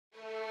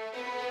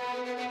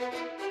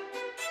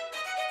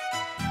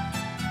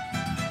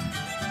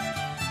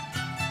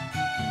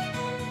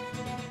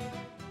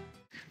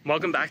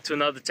Welcome back to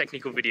another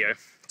technical video.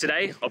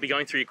 Today, I'll be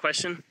going through your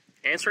question,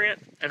 answering it,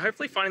 and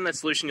hopefully finding that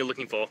solution you're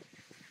looking for.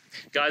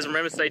 Guys,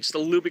 remember to stay just a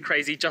little bit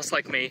crazy, just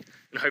like me,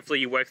 and hopefully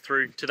you work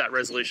through to that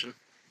resolution.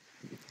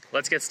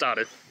 Let's get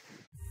started.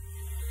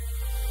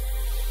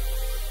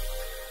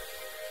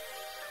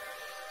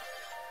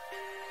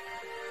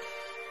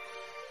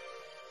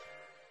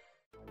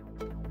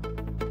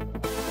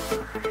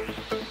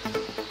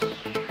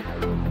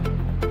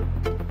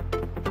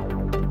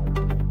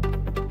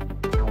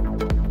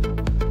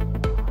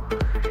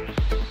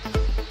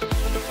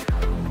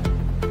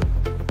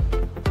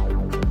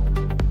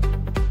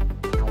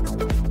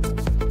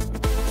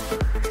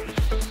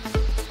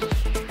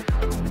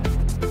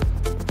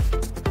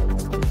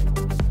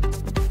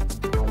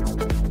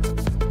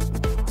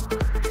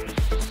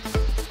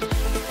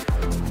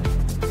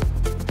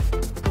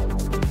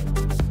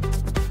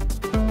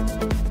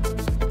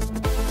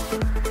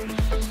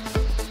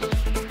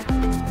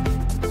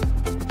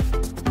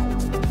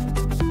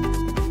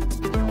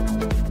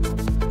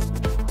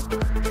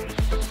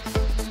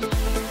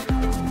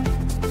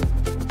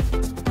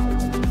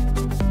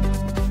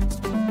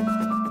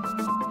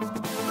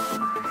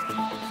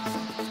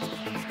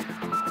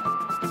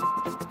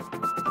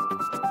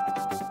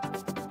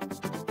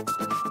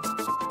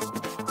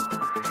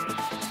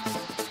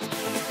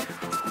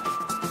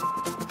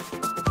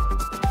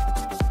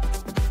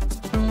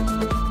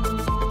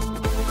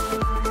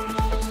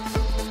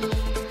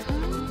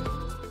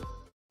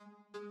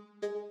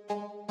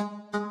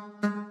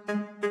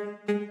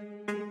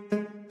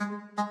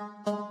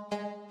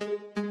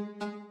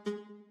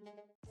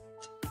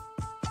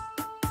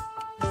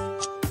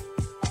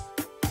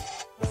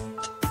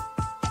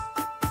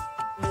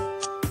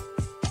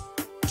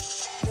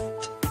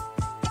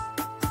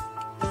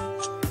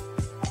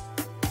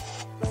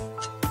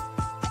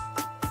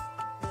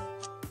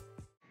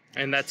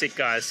 And that's it,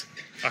 guys.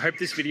 I hope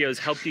this video has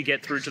helped you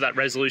get through to that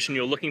resolution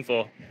you're looking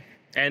for.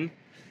 And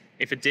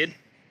if it did,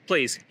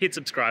 please hit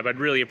subscribe. I'd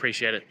really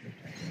appreciate it.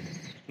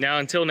 Now,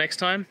 until next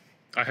time,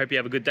 I hope you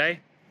have a good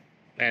day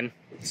and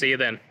see you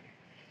then.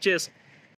 Cheers.